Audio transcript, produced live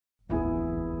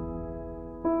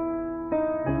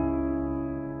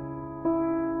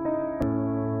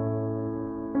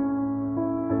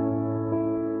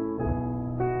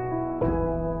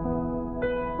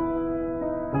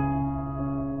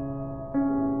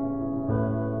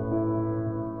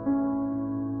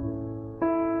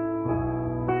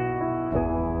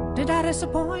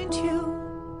disappoint you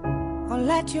or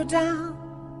let you down?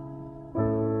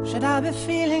 Should I be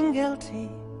feeling guilty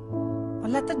or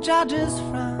let the judges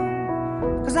frown?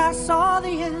 'Cause I saw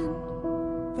the end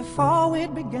before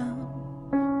we'd begun.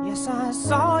 Yes, I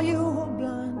saw you were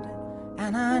blinded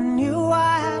and I knew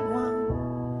I had won.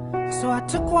 So I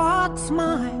took what's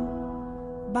mine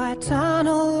by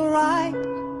eternal right.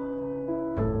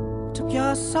 Took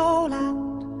your soul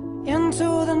out into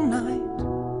the night.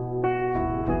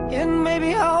 It may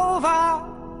be over,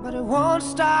 but it won't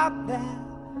stop there.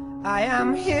 I am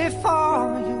here for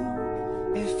you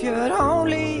if you'd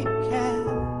only care.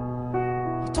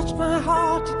 You touched my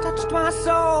heart, you touched my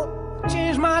soul,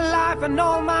 changed my life and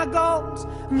all my goals.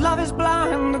 And love is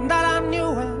blind, and that I knew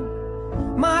when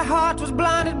my heart was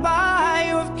blinded by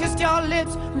you. Have kissed your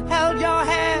lips and held your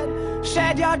head,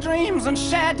 shared your dreams and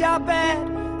shared your bed.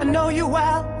 I know you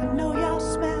well, I know your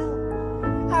smell.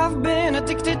 I've been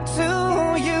addicted to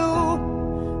you.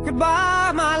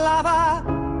 Goodbye, my lover.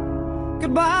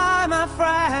 Goodbye, my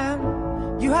friend.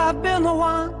 You have been the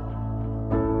one.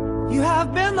 You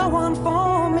have been the one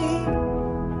for me.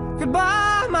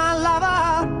 Goodbye, my lover.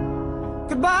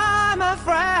 Goodbye, my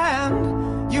friend.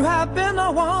 You have been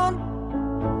the one.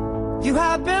 You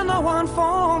have been the one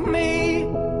for me.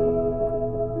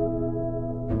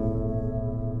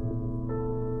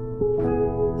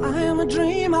 I am a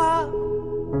dreamer,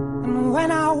 and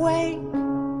when I wake,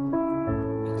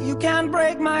 you can't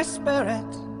break my spirit.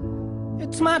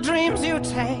 It's my dreams you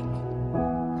take.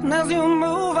 And as you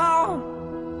move on,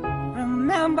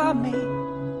 remember me.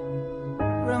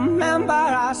 Remember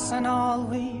us and all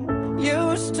we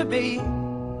used to be.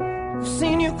 I've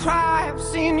seen you cry, I've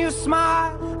seen you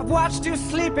smile, I've watched you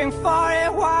sleeping for a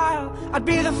while. I'd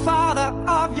be the father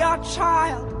of your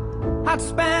child. I'd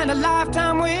spend a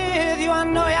lifetime with you. I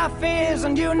know your fears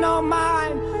and you know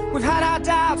mine. We've had our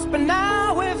doubts, but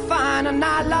now we're fine. And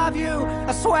I love you,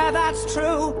 I swear that's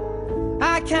true.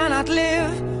 I cannot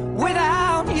live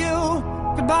without you.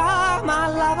 Goodbye, my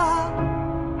lover.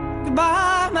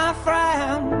 Goodbye, my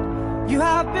friend. You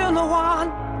have been the one.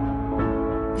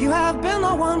 You have been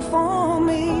the one for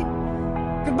me.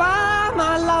 Goodbye,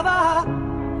 my lover.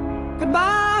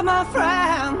 Goodbye, my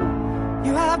friend.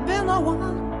 You have been the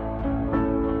one.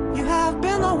 You have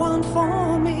been the one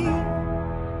for me.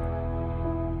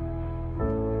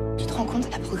 Tu te rends compte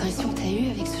de la progression que tu as eue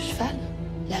avec ce cheval?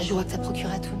 La joie que ça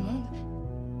procure à tout le monde?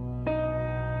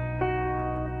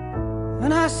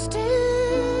 And I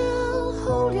still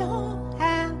hold your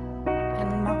hand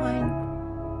in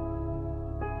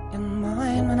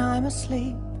mine when I'm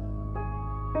asleep.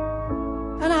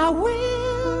 And I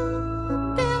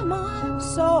will bare my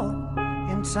soul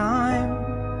in time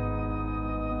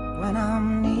when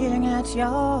I'm kneeling at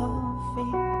your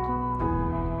feet.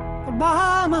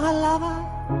 Goodbye, my lover.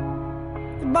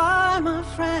 Goodbye, my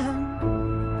friend.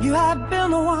 You have been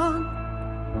the one.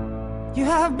 You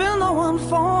have been the one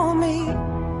for me.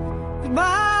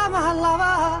 Goodbye, my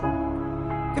lover.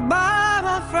 Goodbye,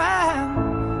 my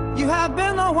friend. You have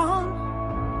been the one.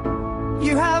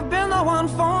 You have been the one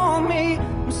for me.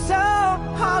 I'm so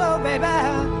hollow, baby.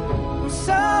 I'm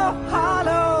so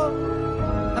hollow.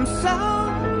 I'm so